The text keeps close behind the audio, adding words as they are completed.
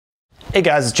Hey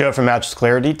guys, it's Joe from Mattress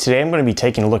Clarity. Today I'm going to be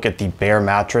taking a look at the Bear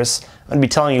mattress. I'm going to be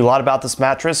telling you a lot about this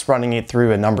mattress, running it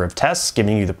through a number of tests,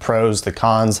 giving you the pros, the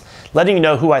cons, letting you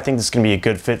know who I think this is going to be a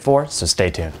good fit for, so stay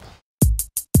tuned.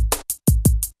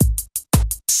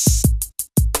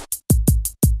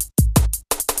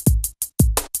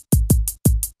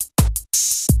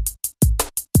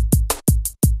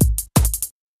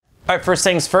 All right, first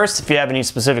things first, if you have any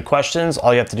specific questions,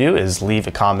 all you have to do is leave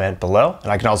a comment below,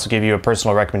 and I can also give you a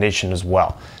personal recommendation as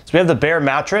well. So we have the Bear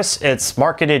mattress. It's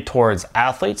marketed towards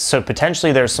athletes, so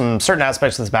potentially there's some certain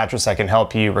aspects of this mattress that can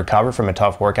help you recover from a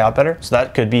tough workout better, so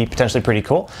that could be potentially pretty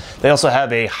cool. They also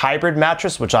have a hybrid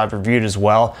mattress, which I've reviewed as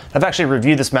well. I've actually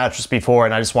reviewed this mattress before,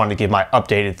 and I just wanted to give my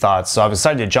updated thoughts, so I've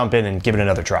decided to jump in and give it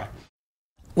another try.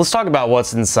 Let's talk about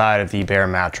what's inside of the Bear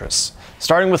mattress.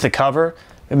 Starting with the cover,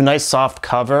 we have a nice soft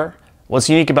cover. What's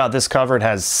unique about this cover, it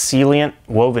has Celliant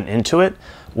woven into it,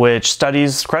 which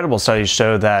credible studies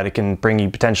show that it can bring you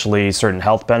potentially certain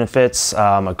health benefits,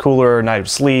 a cooler night of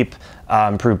sleep,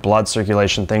 improved blood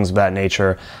circulation, things of that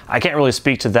nature. I can't really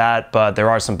speak to that, but there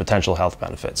are some potential health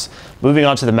benefits. Moving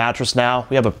on to the mattress now,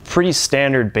 we have a pretty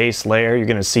standard base layer. You're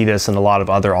gonna see this in a lot of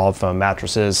other all foam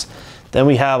mattresses. Then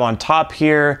we have on top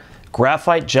here,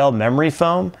 graphite gel memory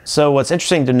foam. So what's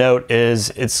interesting to note is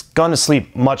it's going to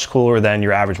sleep much cooler than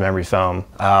your average memory foam.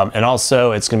 And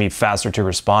also it's going to be faster to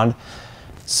respond.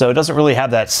 So it doesn't really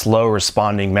have that slow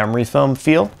responding memory foam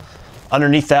feel.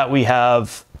 Underneath that we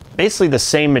have basically the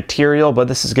same material, but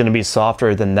this is going to be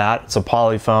softer than that. It's a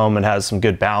polyfoam and has some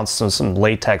good bounce, so some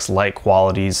latex-like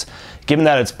qualities. Given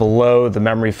that it's below the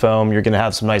memory foam, you're going to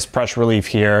have some nice pressure relief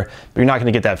here, but you're not going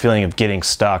to get that feeling of getting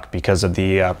stuck because of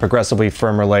the progressively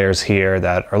firmer layers here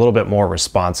that are a little bit more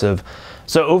responsive.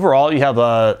 So overall, you have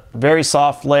a very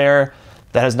soft layer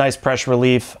that has nice pressure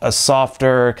relief, a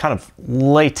softer kind of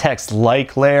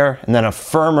latex-like layer, and then a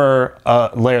firmer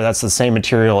layer that's the same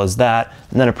material as that,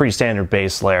 and then a pretty standard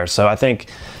base layer. So I think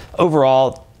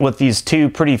overall, with these two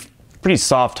pretty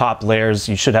soft top layers,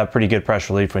 you should have pretty good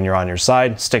pressure relief when you're on your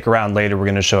side. Stick around later, we're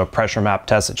gonna show a pressure map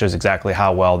test that shows exactly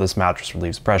how well this mattress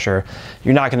relieves pressure.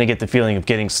 You're not gonna get the feeling of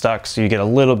getting stuck, so you get a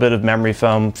little bit of memory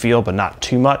foam feel, but not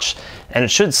too much, and it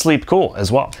should sleep cool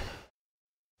as well.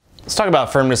 Let's talk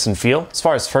about firmness and feel. As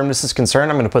far as firmness is concerned,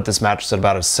 I'm going to put this mattress at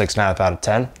about a 6.5 out of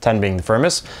 10, 10 being the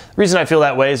firmest. The reason I feel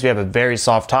that way is we have a very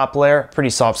soft top layer, pretty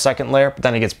soft second layer, but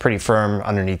then it gets pretty firm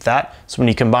underneath that. So when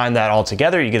you combine that all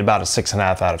together, you get about a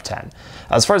 6.5 out of 10.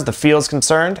 As far as the feel is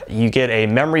concerned, you get a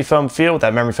memory foam feel with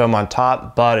that memory foam on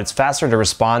top, but it's faster to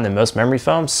respond than most memory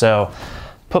foam. So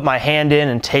put my hand in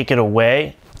and take it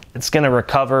away. It's going to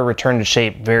return to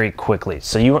shape very quickly.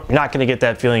 So you're not going to get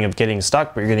that feeling of getting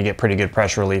stuck, but you're going to get pretty good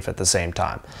pressure relief at the same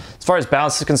time. As far as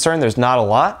bounce is concerned, there's not a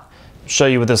lot. I'll show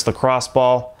you with this lacrosse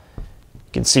ball.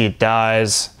 You can see it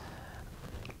dies.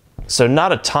 So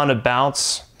not a ton of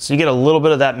bounce. So you get a little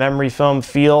bit of that memory foam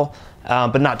feel,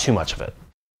 but not too much of it.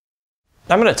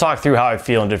 I'm going to talk through how I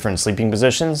feel in different sleeping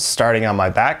positions, starting on my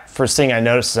back. First thing I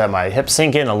notice is that my hips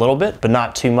sink in a little bit, but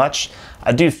not too much.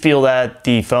 I do feel that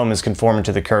the foam is conforming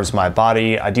to the curves of my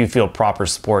body. I do feel proper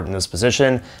support in this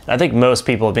position. And I think most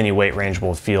people of any weight range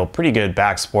will feel pretty good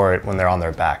back support when they're on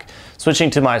their back. Switching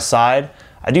to my side,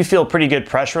 I do feel pretty good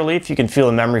pressure relief. You can feel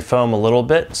the memory foam a little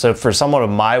bit. So for someone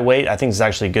of my weight, I think it's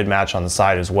actually a good match on the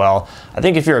side as well. I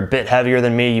think if you're a bit heavier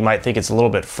than me, you might think it's a little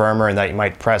bit firmer and that you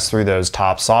might press through those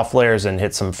top soft layers and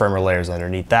hit some firmer layers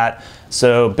underneath that.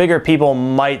 So bigger people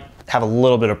might have a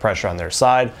little bit of pressure on their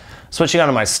side. Switching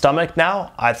onto my stomach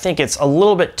now, I think it's a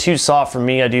little bit too soft for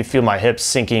me. I do feel my hips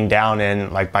sinking down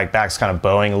and like my back's kind of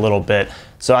bowing a little bit.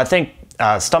 So I think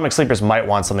stomach sleepers might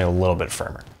want something a little bit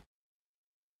firmer.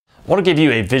 I want to give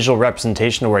you a visual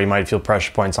representation of where you might feel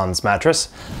pressure points on this mattress.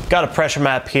 Got a pressure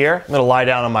map here. I'm going to lie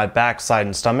down on my back, side,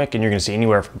 and stomach, and you're going to see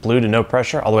anywhere from blue to no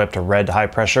pressure, all the way up to red to high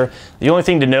pressure. The only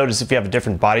thing to note is if you have a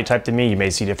different body type than me, you may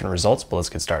see different results, but let's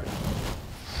get started.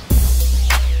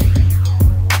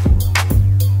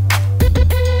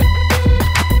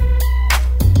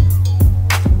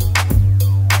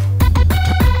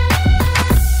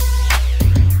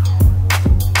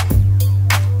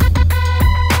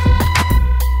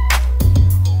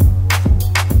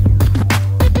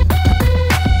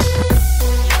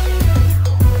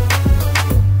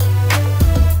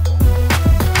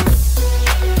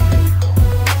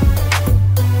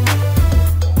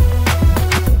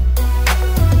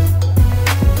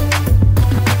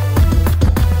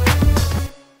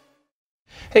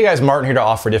 Hey guys, Martin here to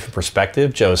offer a different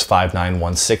perspective. Joe's 5'9",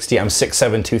 160. I'm 6'7",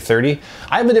 230.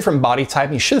 I have a different body type,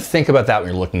 and you should think about that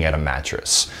when you're looking at a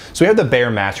mattress. So we have the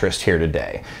Bear mattress here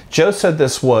today. Joe said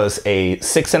this was a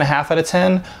 6.5 out of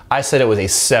 10. I said it was a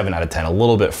 7 out of 10, a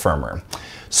little bit firmer.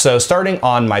 So starting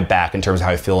on my back in terms of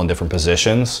how I feel in different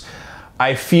positions,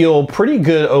 I feel pretty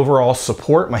good overall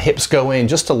support. My hips go in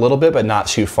just a little bit, but not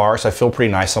too far, so I feel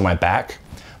pretty nice on my back.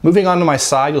 Moving on to my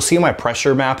side, you'll see my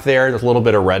pressure map there. There's a little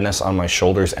bit of redness on my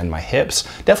shoulders and my hips.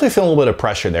 Definitely feel a little bit of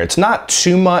pressure there. It's not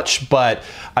too much, but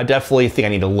I definitely think I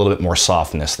need a little bit more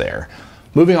softness there.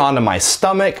 Moving on to my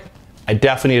stomach, I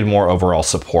definitely needed more overall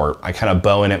support. I kind of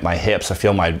bow in at my hips. I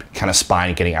feel my kind of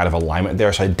spine getting out of alignment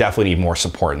there, so I definitely need more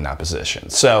support in that position.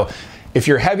 So if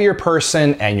you're a heavier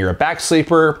person and you're a back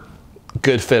sleeper,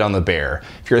 good fit on the Bear.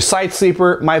 If you're a side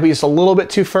sleeper, it might be just a little bit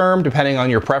too firm depending on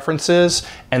your preferences.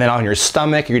 And then on your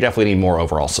stomach, you definitely need more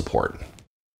overall support.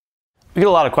 We get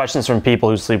a lot of questions from people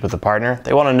who sleep with a partner.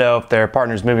 They want to know if their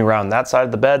partner's moving around that side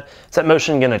of the bed, is that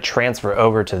motion going to transfer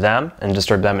over to them and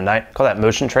disturb them at night? Call that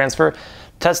motion transfer. To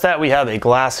test that, we have a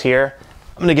glass here.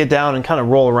 I'm going to get down and kind of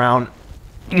roll around.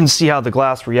 You can see how the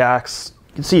glass reacts.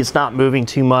 You can see it's not moving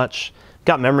too much.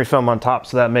 Got memory foam on top,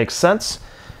 so that makes sense.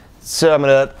 So I'm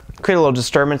going to create a little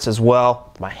disturbance as well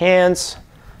with my hands.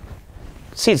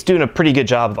 See, it's doing a pretty good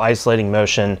job of isolating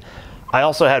motion. I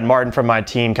also had Marten from my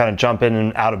team kind of jump in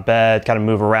and out of bed, kind of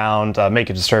move around, make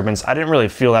a disturbance. I didn't really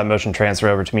feel that motion transfer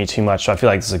over to me too much, so I feel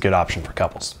like this is a good option for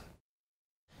couples.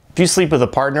 If you sleep with a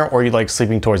partner or you like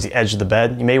sleeping towards the edge of the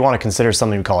bed, you may want to consider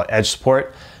something we call edge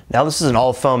support. Now this is an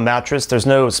all foam mattress. There's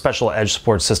no special edge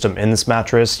support system in this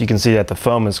mattress. You can see that the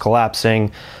foam is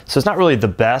collapsing, so it's not really the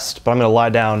best, but I'm going to lie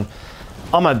down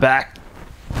on my back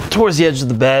towards the edge of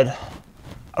the bed.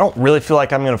 I don't really feel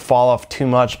like I'm going to fall off too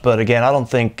much, but again, I don't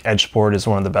think edge support is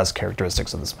one of the best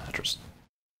characteristics of this mattress.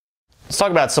 Let's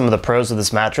talk about some of the pros of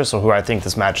this mattress, or who I think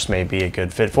this mattress may be a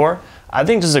good fit for. I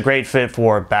think this is a great fit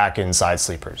for back and side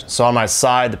sleepers. So on my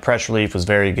side, the pressure relief was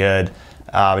very good.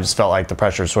 I just felt like the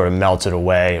pressure sort of melted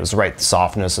away. It was the right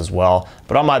softness as well.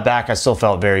 But on my back, I still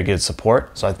felt very good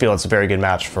support. So I feel it's a very good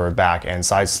match for back and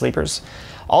side sleepers.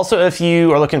 Also, if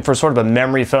you are looking for sort of a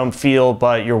memory foam feel,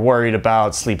 but you're worried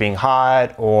about sleeping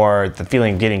hot or the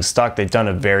feeling of getting stuck, they've done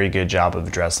a very good job of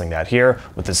addressing that here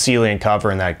with the Celliant cover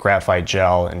and that graphite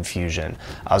gel infusion.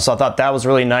 So I thought that was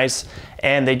really nice.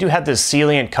 And they do have this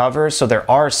Celliant cover, so there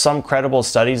are some credible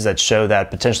studies that show that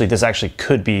potentially this actually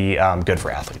could be good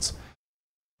for athletes.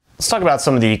 Let's talk about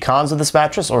some of the cons of this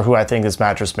mattress, or who I think this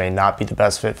mattress may not be the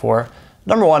best fit for.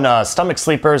 Number one, stomach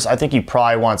sleepers. I think you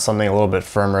probably want something a little bit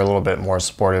firmer, a little bit more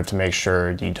supportive to make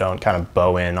sure you don't kind of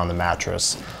bow in on the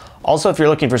mattress. Also, if you're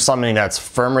looking for something that's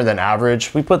firmer than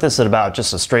average, we put this at about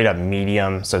just a straight up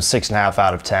medium, so 6.5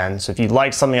 out of 10. So if you'd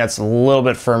like something that's a little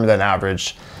bit firmer than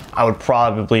average, I would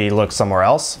probably look somewhere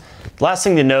else. The last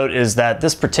thing to note is that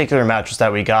this particular mattress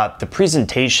that we got, the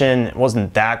presentation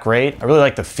wasn't that great. I really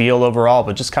like the feel overall,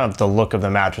 but just kind of the look of the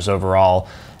mattress overall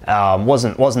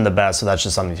wasn't the best, so that's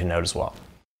just something to note as well.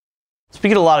 So we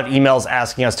get a lot of emails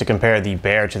asking us to compare the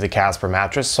Bear to the Casper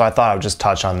mattress, so I thought I would just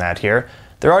touch on that here.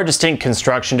 There are distinct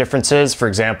construction differences. For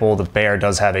example, the Bear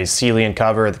does have a Celliant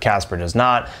cover, the Casper does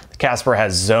not. The Casper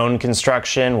has zone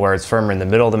construction, where it's firmer in the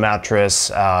middle of the mattress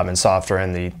and softer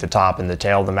in the top and the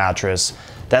tail of the mattress.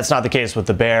 That's not the case with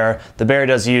the Bear. The Bear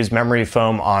does use memory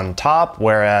foam on top,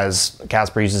 whereas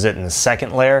Casper uses it in the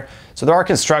second layer. So there are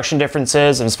construction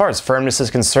differences, and as far as firmness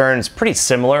is concerned, it's pretty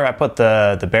similar. I put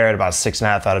the Bear at about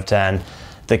 6.5 out of 10.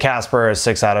 The Casper is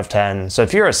 6 out of 10. So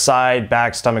if you're a side,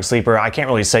 back, stomach sleeper, I can't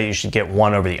really say you should get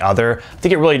one over the other. I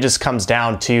think it really just comes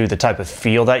down to the type of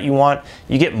feel that you want.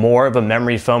 You get more of a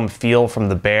memory foam feel from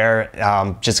the Bear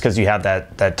just because you have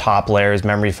that top layer is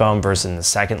memory foam versus in the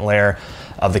second layer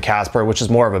of the Casper, which is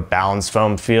more of a balanced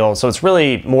foam feel. So it's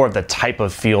really more of the type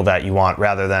of feel that you want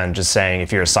rather than just saying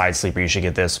if you're a side sleeper, you should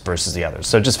get this versus the other.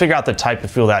 So just figure out the type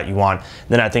of feel that you want,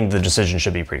 then I think the decision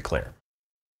should be pretty clear.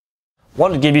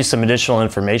 Wanted to give you some additional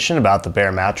information about the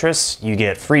Bear mattress. You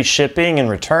get free shipping and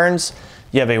returns.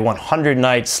 You have a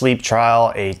 100-night sleep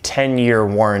trial, a 10-year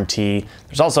warranty.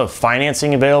 There's also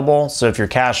financing available, so if you're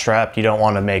cash strapped, you don't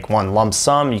want to make one lump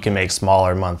sum, you can make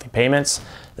smaller monthly payments.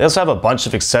 They also have a bunch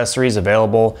of accessories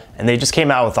available, and they just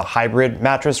came out with a hybrid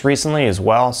mattress recently as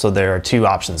well, so there are 2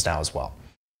 options now as well.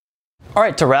 All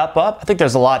right, to wrap up, I think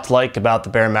there's a lot to like about the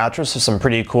Bear mattress. There's some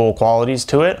pretty cool qualities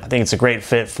to it. I think it's a great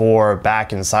fit for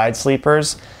back and side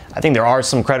sleepers. I think there are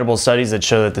some credible studies that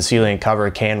show that the Celliant cover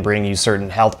can bring you certain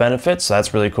health benefits, so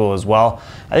that's really cool as well.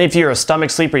 I think if you're a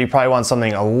stomach sleeper, you probably want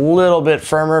something a little bit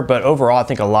firmer, but overall, I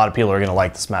think a lot of people are gonna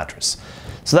like this mattress.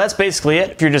 So that's basically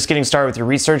it. If you're just getting started with your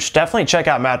research, definitely check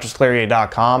out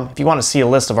mattressclarity.com. If you want to see a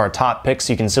list of our top picks,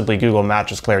 you can simply Google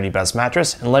Mattress Clarity Best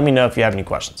Mattress and let me know if you have any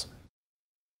questions.